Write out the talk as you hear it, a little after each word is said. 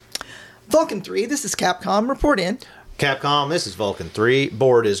Vulcan 3, this is Capcom. Report in. Capcom, this is Vulcan 3.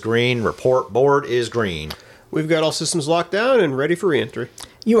 Board is green. Report, board is green. We've got all systems locked down and ready for re-entry.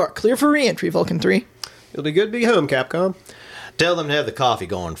 You are clear for re-entry, Vulcan 3. It'll be good to be home, Capcom. Tell them to have the coffee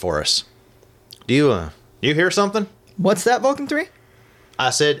going for us. Do you hear something? What's that, Vulcan 3? I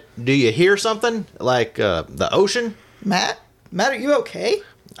said, do you hear something? Like, the ocean? Matt? Matt, are you okay?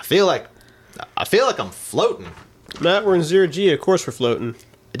 I feel like I'm floating. Matt, we're in Zero G, of course we're floating.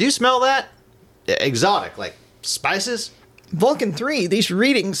 Do you smell that? Exotic, like spices? Vulcan 3, these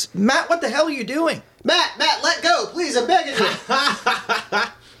readings. Matt, what the hell are you doing? Matt, let go, please, I'm begging you.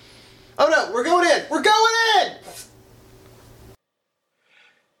 Oh no, we're going in! We're going in!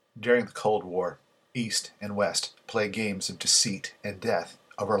 During the Cold War, East and West play games of deceit and death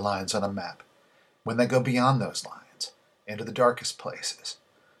over lines on a map. When they go beyond those lines, into the darkest places,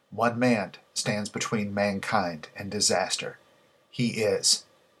 one man stands between mankind and disaster. He is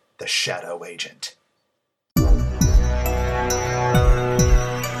the Shadow Agent.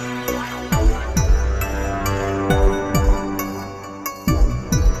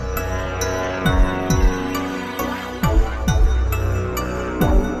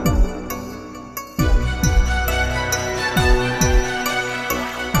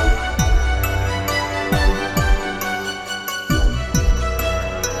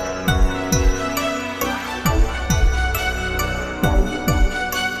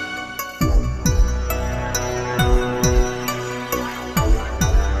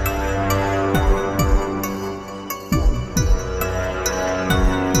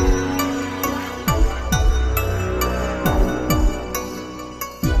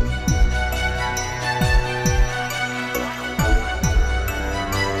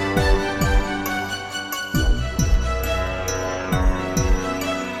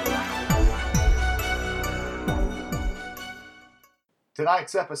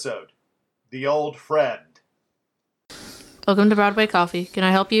 Tonight's episode, The Old Friend. Welcome to Broadway Coffee. Can I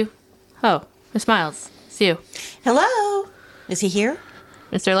help you? Oh, Miss Miles. It's you. Hello? Is he here?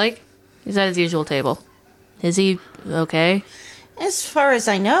 Mr. Lake? He's at his usual table. Is he okay? As far as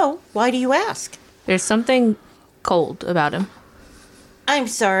I know. Why do you ask? There's something cold about him. I'm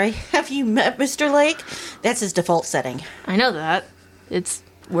sorry. Have you met Mr. Lake? That's his default setting. I know that. It's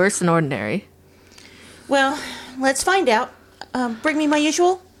worse than ordinary. Well, let's find out. Bring me my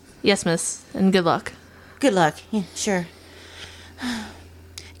usual? Yes, miss. And good luck. Good luck. Yeah, sure.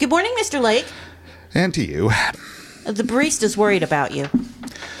 Good morning, Mr. Lake. And to you. The barista's worried about you.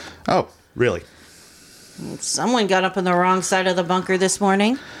 Oh, really? Someone got up on the wrong side of the bunker this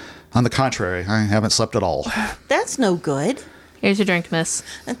morning. On the contrary, I haven't slept at all. That's no good. Here's your drink, miss.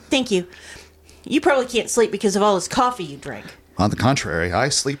 Thank you. You probably can't sleep because of all this coffee you drink. On the contrary, I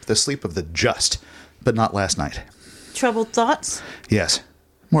sleep the sleep of the just, but not last night. Troubled thoughts? Yes,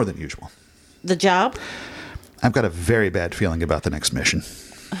 more than usual. The job? I've got a very bad feeling about the next mission.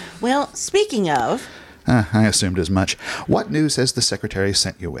 Well, speaking of... I assumed as much. What news has the Secretary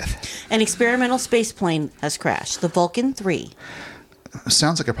sent you with? An experimental space plane has crashed, the Vulcan 3.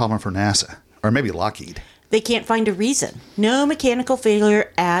 Sounds like a problem for NASA, or maybe Lockheed. They can't find a reason. No mechanical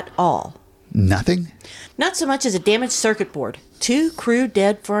failure at all. Nothing? Not so much as a damaged circuit board. 2 crew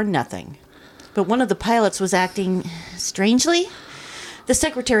dead for nothing. But one of the pilots was acting strangely. The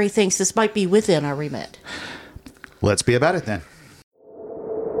Secretary thinks this might be within our remit. Let's be about it then.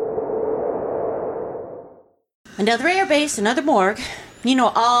 Another airbase, another morgue. You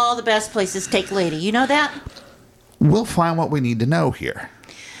know all the best places take lady. You know that? We'll find what we need to know here.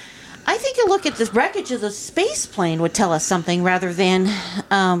 I think a look at the wreckage of the space plane would tell us something rather than...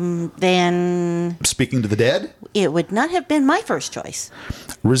 Speaking to the dead? It would not have been my first choice.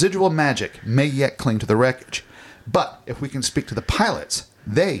 Residual magic may yet cling to the wreckage. But if we can speak to the pilots,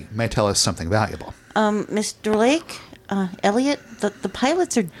 they may tell us something valuable. Mr. Lake, Elliot, the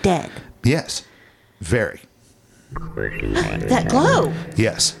pilots are dead. Yes, very. That glow!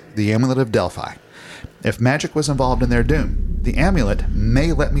 Yes, the Amulet of Delphi. If magic was involved in their doom, the amulet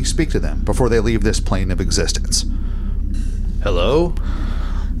may let me speak to them before they leave this plane of existence. Hello?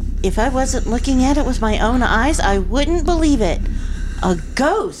 If I wasn't looking at it with my own eyes, I wouldn't believe it. A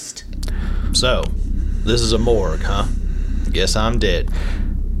ghost! So, this is a morgue, huh? Guess I'm dead.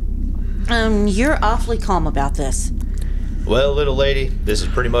 You're awfully calm about this. Well, little lady, this is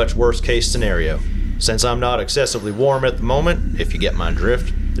pretty much worst case scenario. Since I'm not excessively warm at the moment, if you get my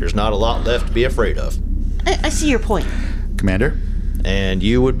drift, there's not a lot left to be afraid of. I see your point. Commander? And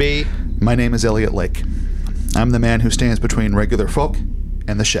you would be? My name is Elliot Lake. I'm the man who stands between regular folk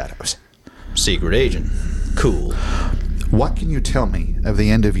and the shadows. Secret agent. Cool. What can you tell me of the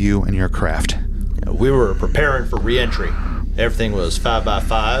end of you and your craft? We were preparing for re-entry. Everything was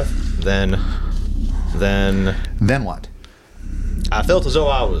 5x5. Then Then what? I felt as though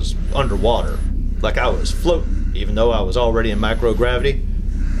I was underwater, like I was floating, even though I was already in microgravity,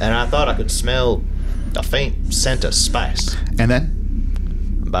 and I thought I could smell a faint scent of spice. And then?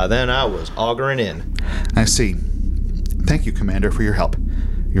 By then, I was augering in. I see. Thank you, Commander, for your help.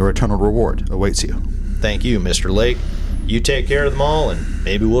 Your eternal reward awaits you. Thank you, Mr. Lake. You take care of them all, and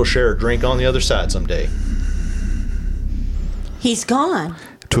maybe we'll share a drink on the other side someday. He's gone.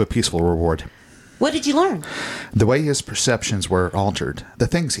 To a peaceful reward. What did you learn? The way his perceptions were altered, the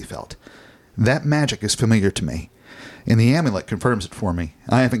things he felt. That magic is familiar to me, and the amulet confirms it for me.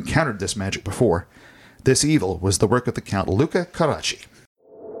 I have encountered this magic before. This evil was the work of the Count Luca Carracci.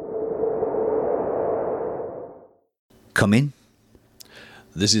 Come in.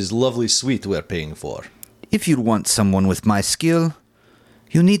 This is lovely sweet we're paying for. If you want someone with my skill,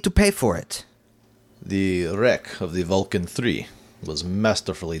 you need to pay for it. The wreck of the Vulcan 3 was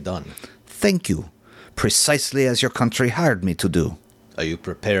masterfully done. Thank you. Precisely as your country hired me to do. Are you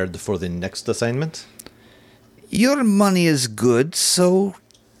prepared for the next assignment? Your money is good, so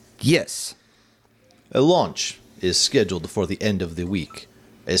yes. A launch is scheduled for the end of the week.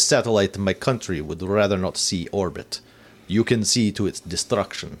 A satellite my country would rather not see orbit. You can see to its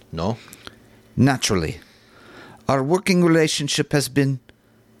destruction, no? Naturally. Our working relationship has been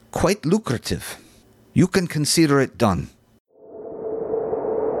quite lucrative. You can consider it done.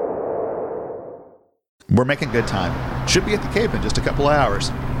 We're making good time. Should be at the cave in just a couple of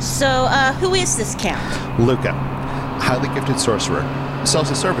hours. So, who is this Count? Luca, highly gifted sorcerer, sells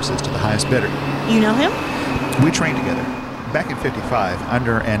his services to the highest bidder. You know him? We trained together, back in 55,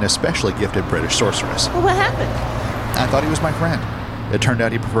 under an especially gifted British sorceress. Well, what happened? I thought he was my friend. It turned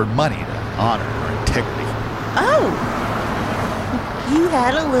out he preferred money to honor or integrity. Oh! You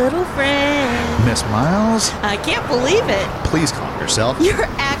had a little friend. Miss Miles, I can't believe it. please calm yourself. You're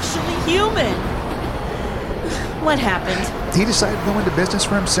actually human. What happened? He decided to go into business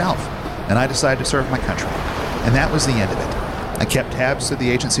for himself, and I decided to serve my country. And that was the end of it. I kept tabs to the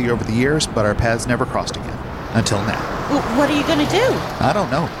agency over the years, but our paths never crossed again. Until now. What are you going to do? I don't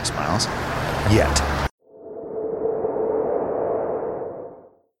know, Miss Miles. Yet.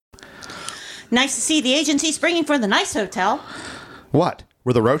 Nice to see the agency springing for the nice hotel. What?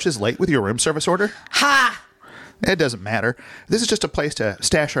 Were the Roaches late with your room service order? Ha! It doesn't matter. This is just a place to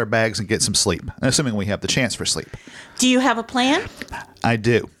stash our bags and get some sleep, assuming we have the chance for sleep. Do you have a plan? I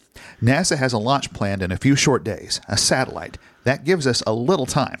do. NASA has a launch planned in a few short days, a satellite. That gives us a little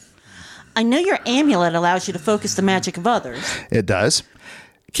time. I know your amulet allows you to focus the magic of others. It does.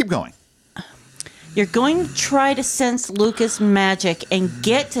 Keep going. You're going to try to sense Luca's magic and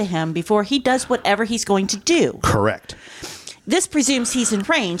get to him before he does whatever he's going to do. Correct. This presumes he's in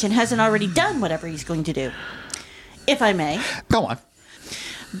range and hasn't already done whatever he's going to do. If I may, Go on.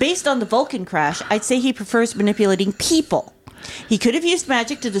 based on the Vulcan crash, I'd say he prefers manipulating people. He could have used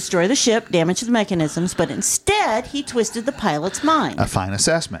magic to destroy the ship, damage the mechanisms, but instead he twisted the pilot's mind. A fine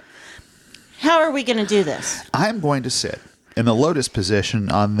assessment. How are we going to do this? I'm going to sit in the lotus position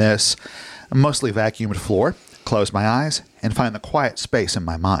on this mostly vacuumed floor, close my eyes, and find the quiet space in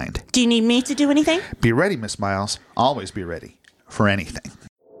my mind. Do you need me to do anything? Be ready, Miss Miles. Always be ready for anything.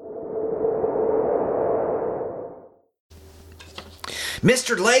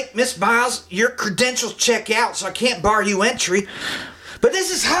 Mr. Lake, Miss Miles, your credentials check out, so I can't bar you entry. But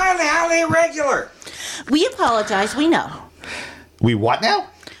this is highly irregular. We apologize, we know. We what now?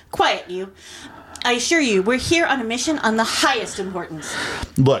 Quiet, you. I assure you, we're here on a mission on the highest importance.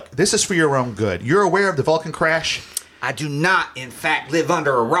 Look, this is for your own good. You're aware of the Vulcan crash? I do not, in fact, live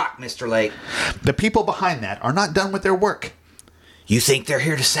under a rock, Mr. Lake. The people behind that are not done with their work. You think they're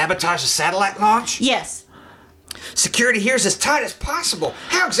here to sabotage the satellite launch? Yes. Security here is as tight as possible.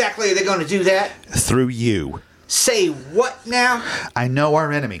 How exactly are they going to do that? Through you. Say what now? I know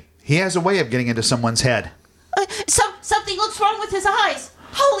our enemy. He has a way of getting into someone's head. Something looks wrong with his eyes.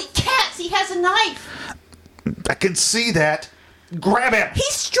 Holy cats, he has a knife. I can see that. Grab him.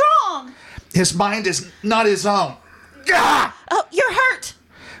 He's strong. His mind is not his own. Gah! Oh, you're hurt.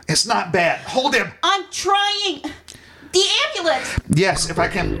 It's not bad. Hold him. I'm trying. The amulet. Yes, if I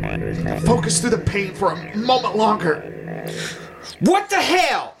can focus through the pain for a moment longer. What the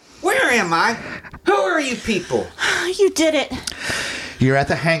hell? Where am I? Who are you people? You did it. You're at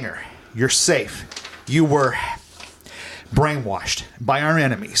the hangar. You're safe. You were brainwashed by our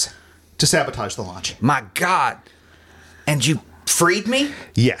enemies to sabotage the launch. My God. And you freed me?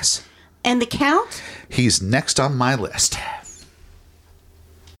 Yes. And the Count? He's next on my list.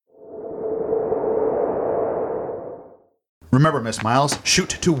 Remember, Miss Miles, shoot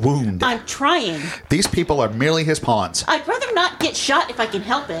to wound. I'm trying. These people are merely his pawns. I'd rather not get shot if I can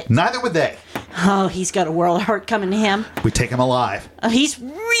help it. Neither would they. Oh, he's got a world of hurt coming to him. We take him alive. He's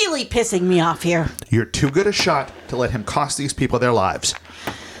really pissing me off here. You're too good a shot to let him cost these people their lives.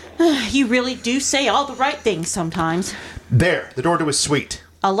 You really do say all the right things sometimes. There, the door to his suite.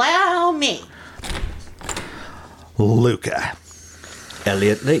 Allow me. Luca.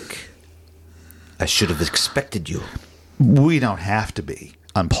 Elliot Lake. I should have expected you. We don't have to be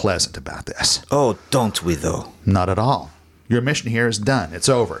unpleasant about this. Oh, don't we, though? Not at all. Your mission here is done. It's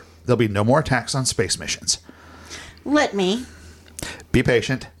over. There'll be no more attacks on space missions. Let me. Be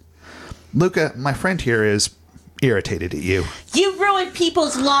patient. Luca, my friend here is irritated at you. You ruined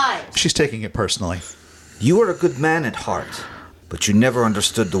people's lives. She's taking it personally. You are a good man at heart, but you never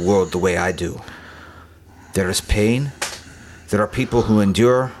understood the world the way I do. There is pain, there are people who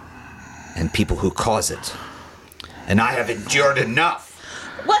endure, and people who cause it. And I have endured enough.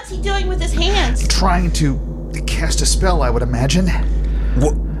 What's he doing with his hands? Trying to cast a spell, I would imagine.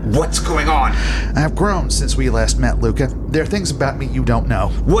 What's going on? I've grown since we last met, Luca. There are things about me you don't know.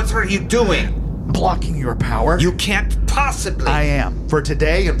 What are you doing? Blocking your power. You can't possibly. I am. For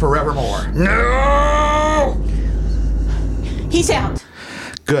today and forevermore. No! He's out.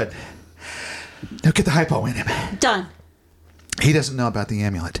 Good. Now get the hypo in him. Done. He doesn't know about the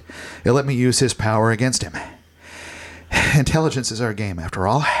amulet. It'll let me use his power against him. Intelligence is our game, after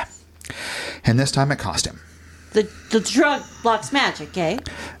all. And this time it cost him. The drug blocks magic, eh?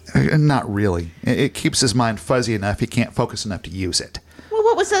 Not really. It keeps his mind fuzzy enough he can't focus enough to use it. Well,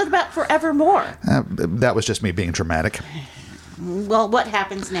 what was that about forevermore? That was just me being dramatic. Well, what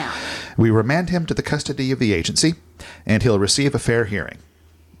happens now? We remand him to the custody of the agency, and he'll receive a fair hearing,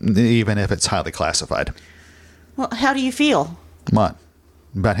 even if it's highly classified. Well, how do you feel? What?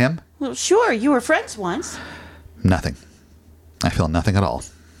 About him? Well, sure, you were friends once. Nothing. I feel nothing at all.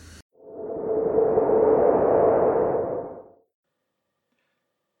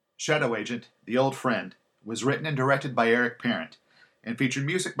 Shadow Agent, The Old Friend, was written and directed by Eric Parent, and featured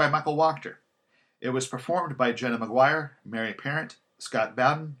music by Michael Wachter. It was performed by Jenna McGuire, Mary Parent, Scott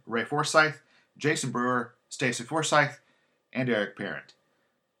Bowden, Ray Forsyth, Jason Brewer, Stacey Forsyth, and Eric Parent.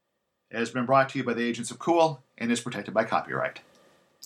 It has been brought to you by the Agents of Cool and is protected by copyright.